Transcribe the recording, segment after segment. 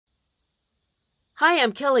Hi,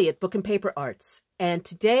 I'm Kelly at Book and Paper Arts, and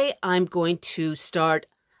today I'm going to start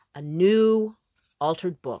a new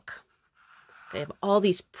altered book. I have all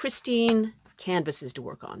these pristine canvases to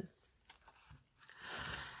work on.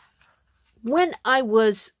 When I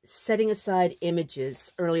was setting aside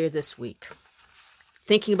images earlier this week,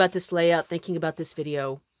 thinking about this layout, thinking about this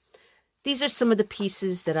video, these are some of the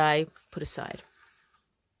pieces that I put aside.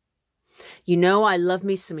 You know, I love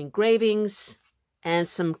me some engravings and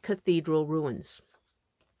some cathedral ruins.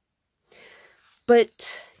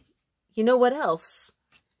 But you know what else?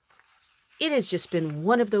 It has just been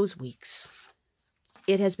one of those weeks.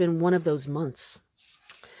 It has been one of those months.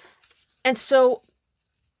 And so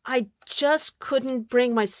I just couldn't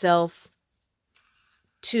bring myself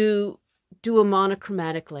to do a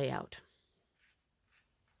monochromatic layout,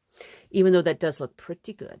 even though that does look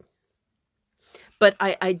pretty good. But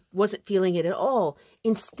I wasn't feeling it at all.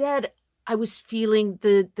 Instead, I was feeling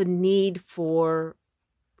the need for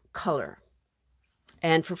color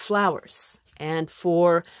and for flowers and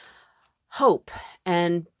for hope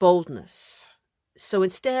and boldness. So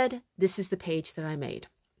instead, this is the page that I made.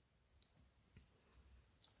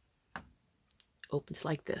 Opens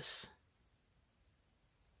like this.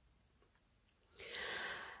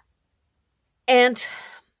 And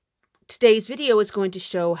today's video is going to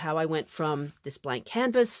show how I went from this blank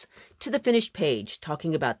canvas to the finished page,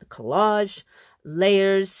 talking about the collage,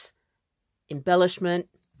 layers, embellishment,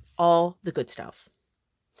 all the good stuff.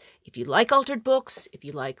 If you like altered books, if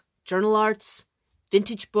you like journal arts,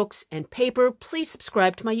 vintage books, and paper, please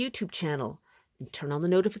subscribe to my YouTube channel and turn on the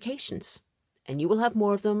notifications, and you will have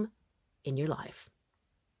more of them in your life.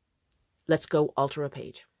 Let's go alter a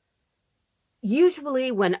page.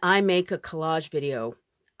 Usually when I make a collage video,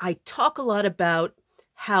 I talk a lot about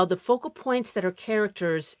how the focal points that are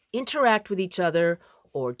characters interact with each other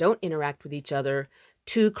or don't interact with each other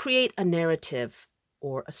to create a narrative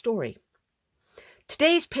or a story.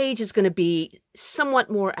 Today's page is going to be somewhat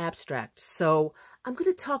more abstract, so I'm going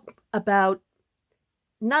to talk about,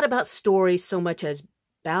 not about story so much as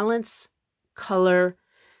balance, color,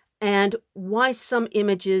 and why some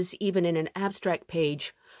images, even in an abstract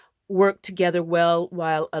page, work together well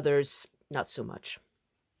while others not so much.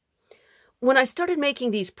 When I started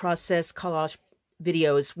making these process collage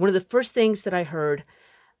videos, one of the first things that I heard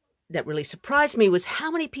that really surprised me was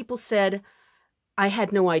how many people said, I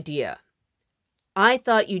had no idea. I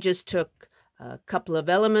thought you just took a couple of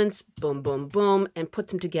elements, boom, boom, boom, and put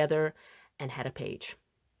them together and had a page.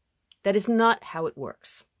 That is not how it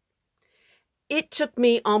works. It took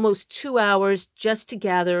me almost 2 hours just to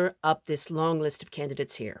gather up this long list of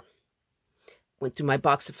candidates here. Went through my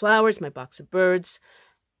box of flowers, my box of birds,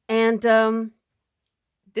 and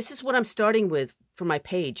this is what I'm starting with for my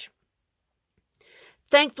page.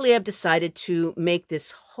 Thankfully, I've decided to make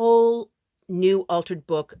this whole new altered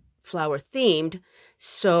book flower themed,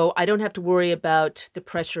 so I don't have to worry about the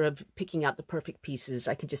pressure of picking out the perfect pieces.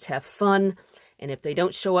 I can just have fun, and if they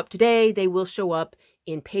don't show up today, they will show up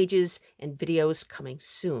in pages and videos coming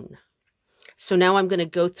soon. So now I'm going to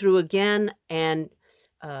go through again and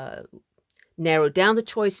narrow down the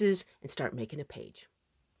choices and start making a page.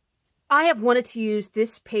 I have wanted to use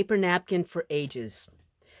this paper napkin for ages.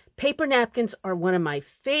 Paper napkins are one of my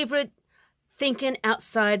favorite thinking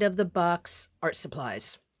outside of the box art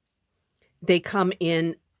supplies. They come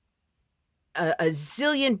in a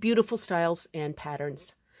zillion beautiful styles and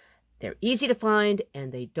patterns. They're easy to find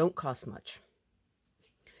and they don't cost much.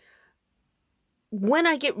 When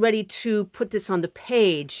I get ready to put this on the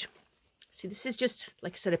page, see, this is just,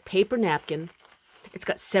 like I said, a paper napkin. It's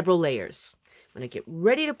got several layers. When I get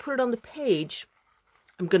ready to put it on the page,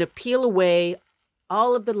 I'm going to peel away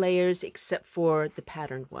all of the layers except for the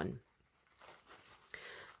patterned one.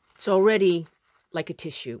 It's already like a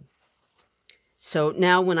tissue. So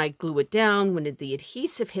now when I glue it down, when the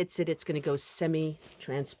adhesive hits it, it's going to go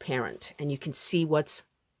semi-transparent and you can see what's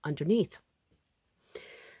underneath.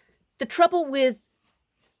 The trouble with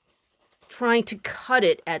trying to cut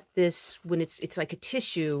it at this, when it's like a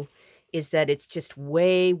tissue, is that it's just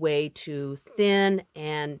way, way too thin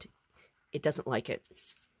and it doesn't like it.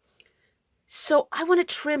 So I want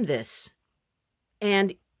to trim this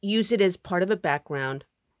and use it as part of a background.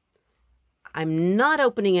 I'm not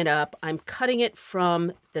opening it up. I'm cutting it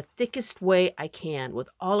from the thickest way I can with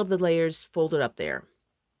all of the layers folded up there.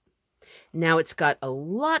 Now it's got a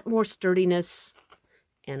lot more sturdiness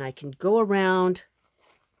and I can go around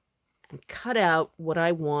and cut out what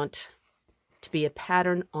I want to be a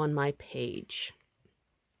pattern on my page.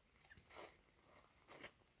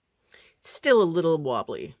 It's still a little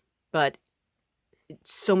wobbly, but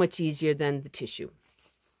it's so much easier than the tissue.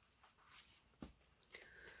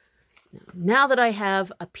 Now Now that I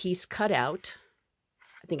have a piece cut out,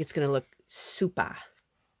 I think it's going to look super.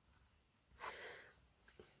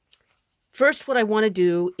 First, what I want to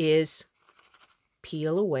do is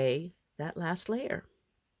peel away that last layer.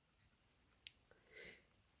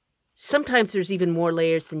 Sometimes there's even more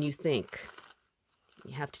layers than you think.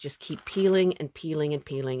 You have to just keep peeling and peeling and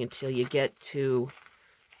peeling until you get to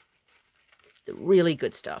the really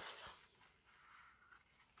good stuff.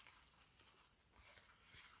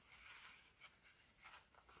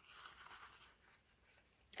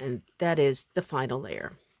 And that is the final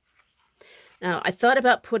layer. Now, I thought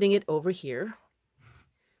about putting it over here,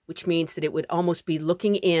 which means that it would almost be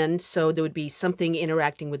looking in, so there would be something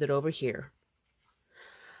interacting with it over here.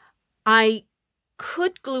 I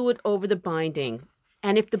could glue it over the binding,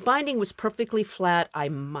 and if the binding was perfectly flat, I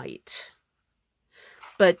might.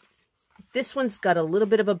 But this one's got a little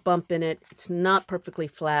bit of a bump in it. It's not perfectly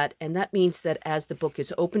flat, and that means that as the book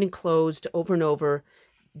is open and closed over and over,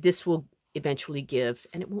 this will eventually give,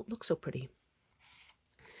 and it won't look so pretty.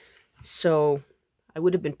 So I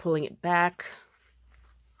would have been pulling it back,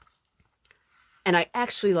 and I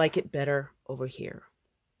actually like it better over here.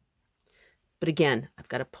 But again, I've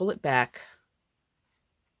got to pull it back.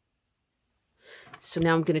 So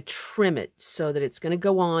now I'm going to trim it so that it's going to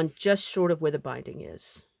go on just short of where the binding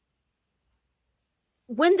is.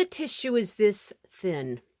 When the tissue is this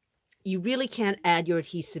thin, you really can't add your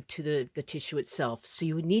adhesive to the tissue itself, so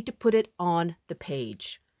you would need to put it on the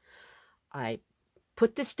page. I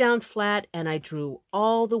put this down flat and I drew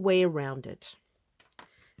all the way around it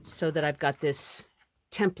so that I've got this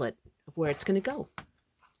template of where it's going to go.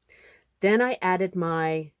 Then I added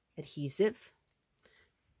my adhesive.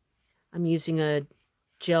 I'm using a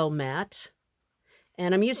gel mat,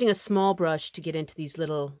 and I'm using a small brush to get into these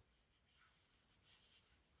little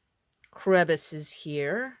crevices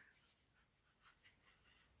here.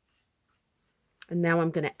 And now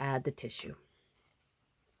I'm going to add the tissue.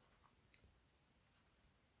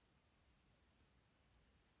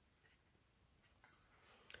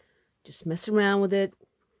 Just mess around with it.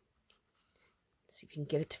 See if you can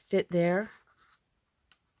get it to fit there.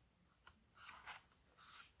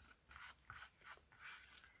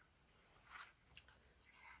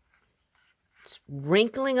 It's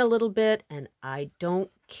wrinkling a little bit, and I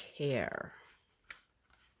don't care.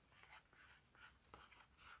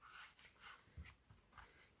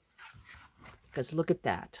 Because look at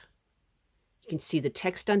that. You can see the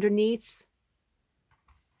text underneath,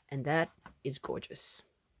 and that is gorgeous.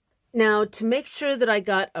 Now, to make sure that I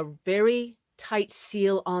got a very tight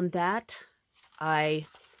seal on that, I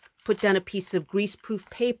put down a piece of greaseproof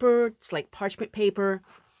paper. It's like parchment paper.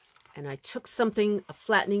 And I took something, a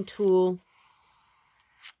flattening tool,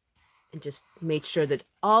 and just made sure that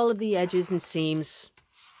all of the edges and seams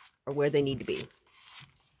are where they need to be.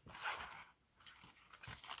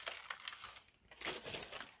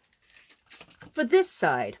 For this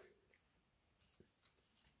side,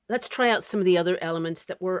 let's try out some of the other elements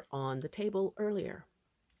that were on the table earlier.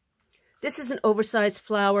 This is an oversized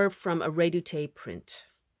flower from a Redoute print.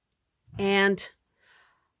 And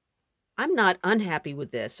I'm not unhappy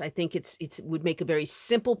with this. I think it would make a very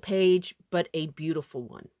simple page, but a beautiful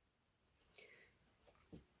one.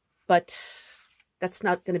 But that's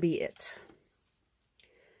not going to be it.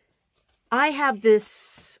 I have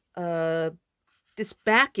this this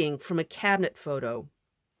backing from a cabinet photo,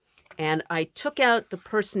 and I took out the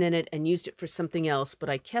person in it and used it for something else, but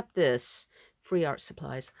I kept this, free art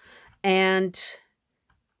supplies, and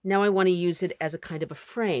now I want to use it as a kind of a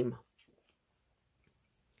frame.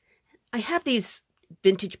 I have these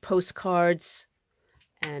vintage postcards,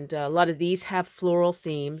 and a lot of these have floral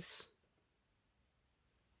themes.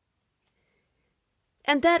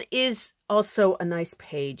 And that is also a nice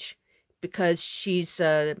page because she's,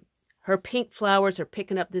 her pink flowers are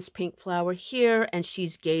picking up this pink flower here, and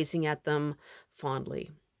she's gazing at them fondly.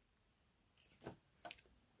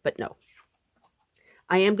 But no,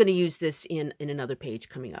 I am going to use this in another page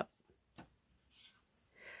coming up.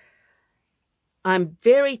 I'm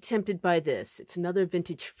very tempted by this. It's another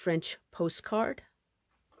vintage French postcard.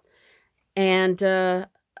 And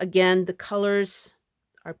again, the colors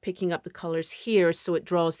are picking up the colors here, so it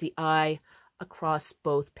draws the eye across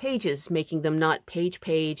both pages, making them not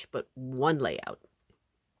page, but one layout.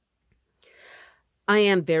 I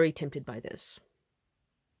am very tempted by this.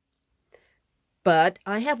 But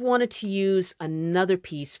I have wanted to use another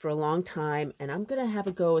piece for a long time, and I'm going to have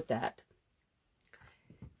a go at that.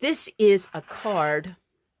 This is a card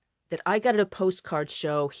that I got at a postcard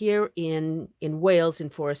show here in Wales,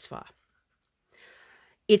 in Forest Fa.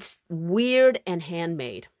 It's weird and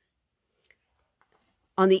handmade.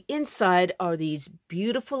 On the inside are these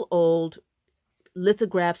beautiful old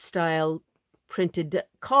lithograph style printed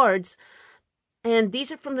cards, and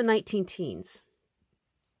these are from the 19-teens.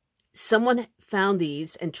 Someone found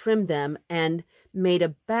these and trimmed them and made a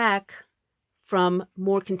back from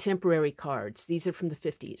more contemporary cards. These are from the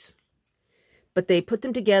 50s. But they put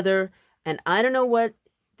them together, and I don't know what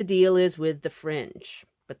the deal is with the fringe,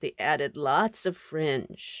 but they added lots of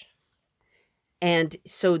fringe. And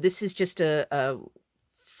so this is just a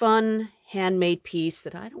fun handmade piece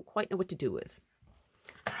that I don't quite know what to do with.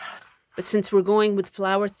 But since we're going with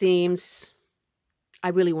flower themes, I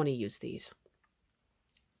really want to use these.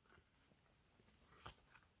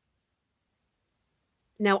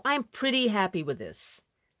 Now, I'm pretty happy with this.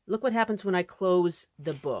 Look what happens when I close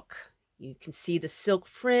the book. You can see the silk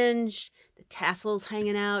fringe, the tassels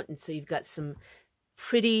hanging out, and so you've got some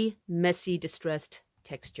pretty messy, distressed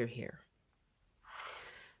texture here.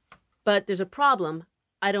 But there's a problem.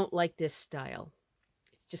 I don't like this style.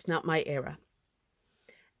 It's just not my era.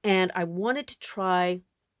 And I wanted to try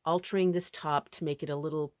altering this top to make it a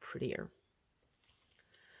little prettier.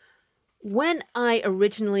 When I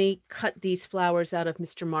originally cut these flowers out of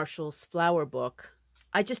Mr. Marshall's flower book,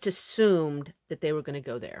 I just assumed that they were going to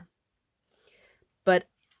go there. But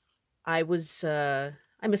I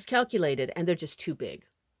miscalculated, and they're just too big.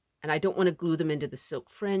 And I don't want to glue them into the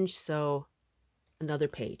silk fringe, so another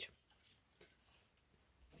page.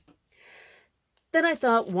 Then I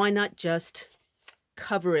thought, why not just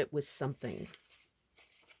cover it with something?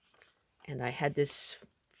 And I had this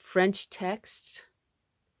French text,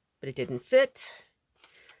 but it didn't fit.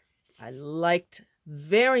 I liked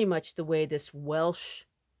very much the way this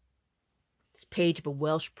page of a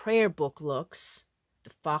Welsh prayer book looks, the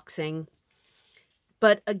foxing.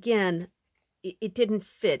 But again, it didn't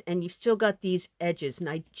fit, and you've still got these edges, and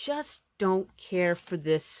I just don't care for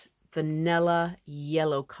this vanilla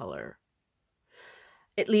yellow color.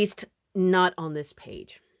 At least not on this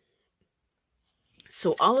page.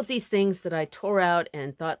 So all of these things that I tore out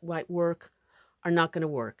and thought might work are not going to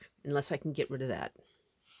work unless I can get rid of that.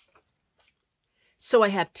 So I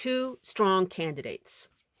have two strong candidates.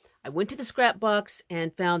 I went to the scrap box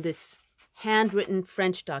and found this handwritten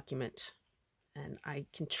French document, and I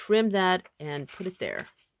can trim that and put it there.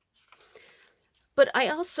 But I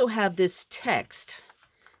also have this text,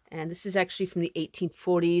 and this is actually from the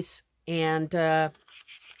 1840s, and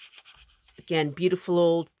again, beautiful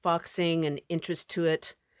old foxing and interest to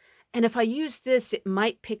it. And if I use this, it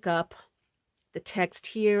might pick up the text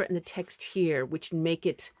here and the text here, which make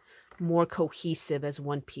it more cohesive as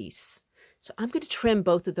one piece. So I'm going to trim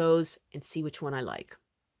both of those and see which one I like.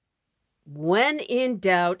 When in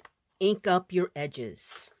doubt, ink up your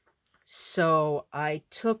edges. So I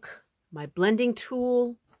took my blending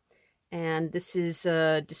tool, and this is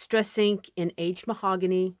Distress Ink in aged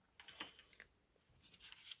mahogany,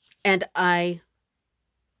 and I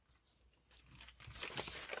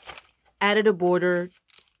added a border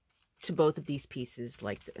to both of these pieces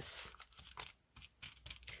like this.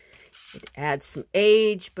 It adds some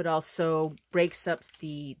age, but also breaks up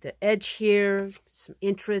the edge here, some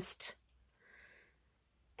interest.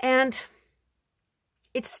 And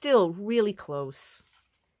it's still really close.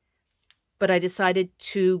 But I decided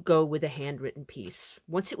to go with a handwritten piece.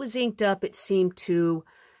 Once it was inked up, it seemed to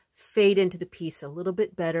fade into the piece a little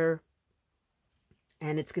bit better.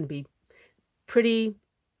 And it's going to be pretty,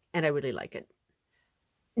 and I really like it.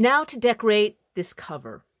 Now to decorate this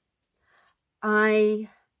cover. I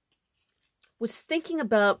was thinking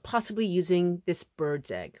about possibly using this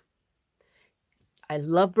bird's egg. I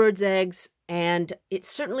love bird's eggs, and it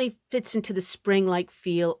certainly fits into the spring-like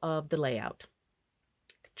feel of the layout.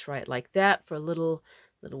 Try it like that for a little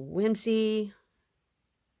whimsy.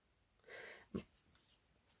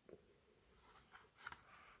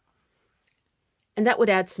 And that would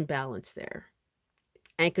add some balance there.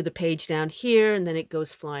 Anchor the page down here, and then it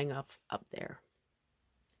goes flying up there.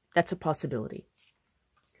 That's a possibility.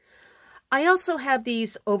 I also have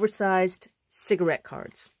these oversized cigarette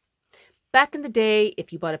cards. Back in the day,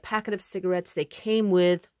 if you bought a packet of cigarettes, they came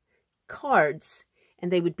with cards,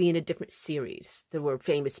 and they would be in a different series. There were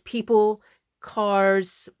famous people,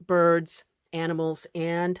 cars, birds, animals,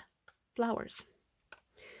 and flowers.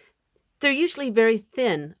 They're usually very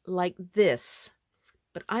thin, like this,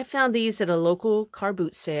 but I found these at a local car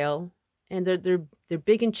boot sale, and they're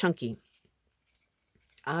big and chunky.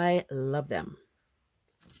 I love them.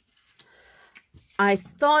 I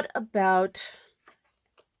thought about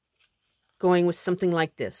going with something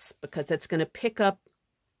like this, because that's going to pick up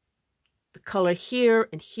the color here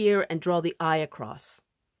and draw the eye across.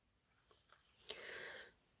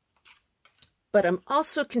 But I'm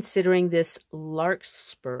also considering this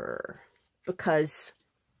larkspur because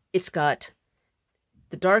it's got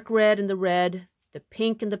the dark red and the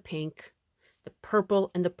pink and the pink, the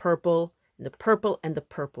purple and the purple, and the purple and the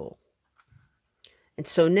purple. And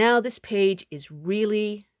so now this page is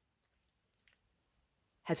really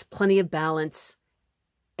has plenty of balance,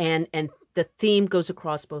 and the theme goes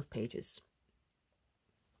across both pages.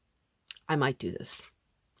 I might do this.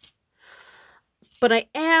 But I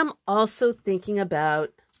am also thinking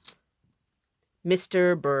about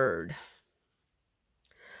Mr. Bird.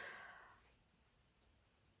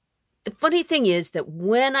 The funny thing is that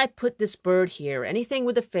when I put this bird here, anything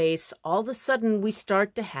with a face, all of a sudden we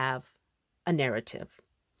start to have a narrative.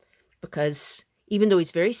 Because even though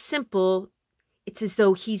he's very simple, it's as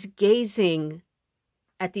though he's gazing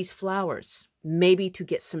at these flowers, maybe to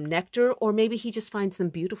get some nectar, or maybe he just finds them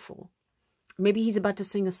beautiful. Maybe he's about to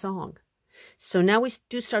sing a song. So now we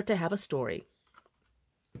do start to have a story.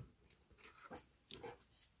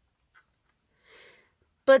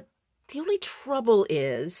 But the only trouble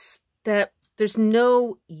is that there's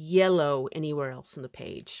no yellow anywhere else on the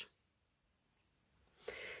page.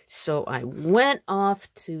 So I went off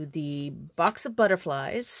to the box of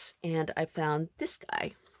butterflies and I found this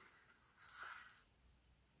guy.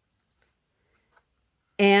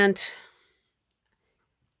 And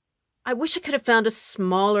I wish I could have found a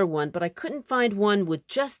smaller one, but I couldn't find one with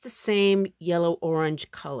just the same yellow-orange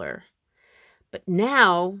color. But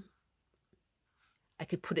now I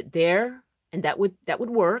could put it there, and that would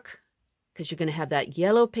work, because you're going to have that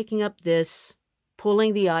yellow picking up this,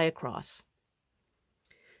 pulling the eye across.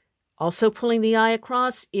 Also pulling the eye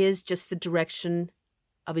across is just the direction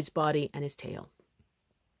of his body and his tail.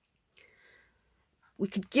 We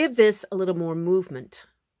could give this a little more movement,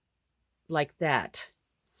 like that.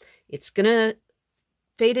 It's going to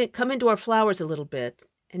fade it, come into our flowers a little bit,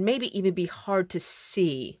 and maybe even be hard to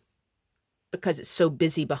see because it's so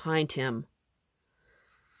busy behind him.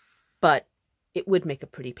 But it would make a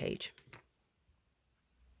pretty page.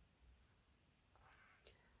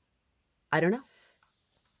 I don't know.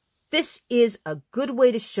 This is a good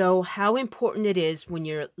way to show how important it is when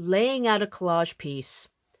you're laying out a collage piece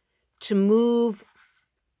to move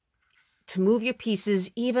your pieces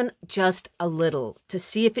even just a little to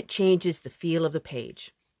see if it changes the feel of the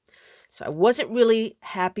page. So I wasn't really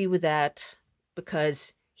happy with that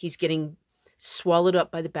because he's getting swallowed up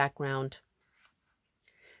by the background.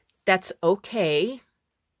 That's okay.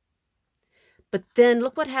 But then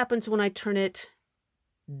look what happens when I turn it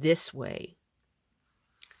this way.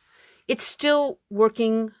 It's still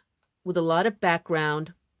working with a lot of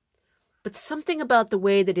background, but something about the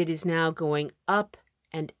way that it is now going up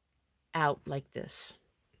and out like this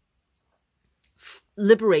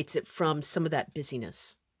liberates it from some of that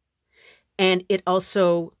busyness. And it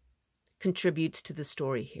also contributes to the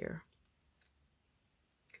story here.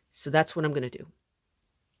 So that's what I'm going to do.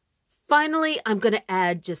 Finally, I'm going to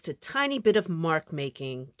add just a tiny bit of mark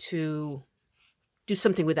making to do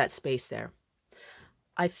something with that space there.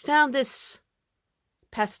 I found this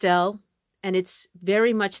pastel, and it's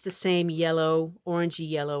very much the same yellow, orangey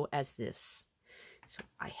yellow as this. So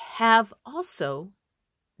I have also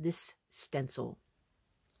this stencil.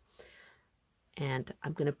 And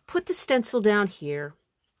I'm going to put the stencil down here.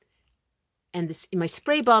 And this in my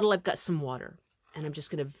spray bottle, I've got some water. And I'm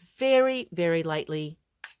just going to very, very lightly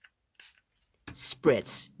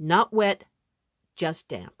spritz. Not wet, just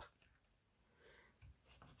damp.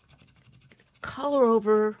 Color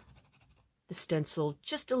over the stencil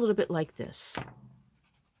just a little bit like this.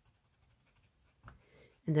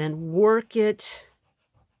 And then work it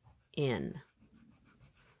in.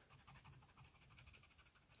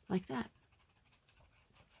 Like that.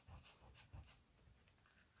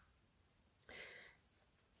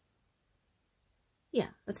 Yeah,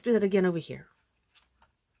 let's do that again over here.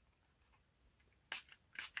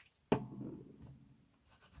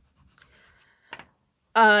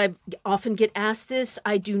 I often get asked this.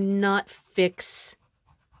 I do not fix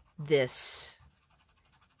this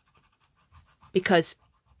because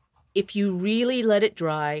if you really let it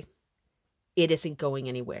dry, it isn't going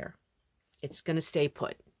anywhere. It's going to stay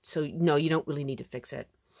put. So no, you don't really need to fix it.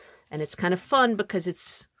 And it's kind of fun because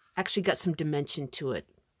it's actually got some dimension to it.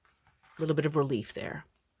 A little bit of relief there.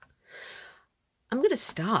 I'm going to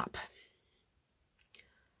stop.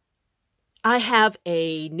 I have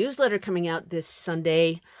a newsletter coming out this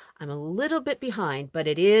Sunday. I'm a little bit behind, but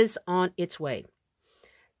it is on its way.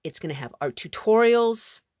 It's going to have art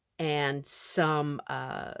tutorials and some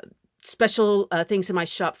special things in my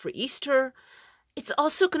shop for Easter. It's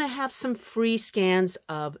also going to have some free scans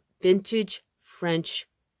of vintage French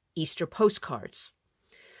Easter postcards.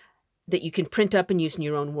 that you can print up and use in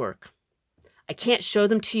your own work. I can't show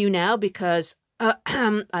them to you now because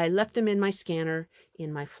I left them in my scanner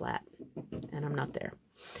in my flat, and I'm not there.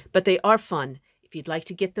 But they are fun. If you'd like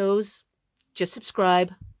to get those, just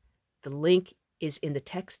subscribe. The link is in the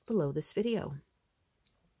text below this video.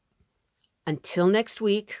 Until next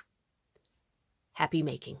week, happy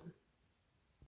making.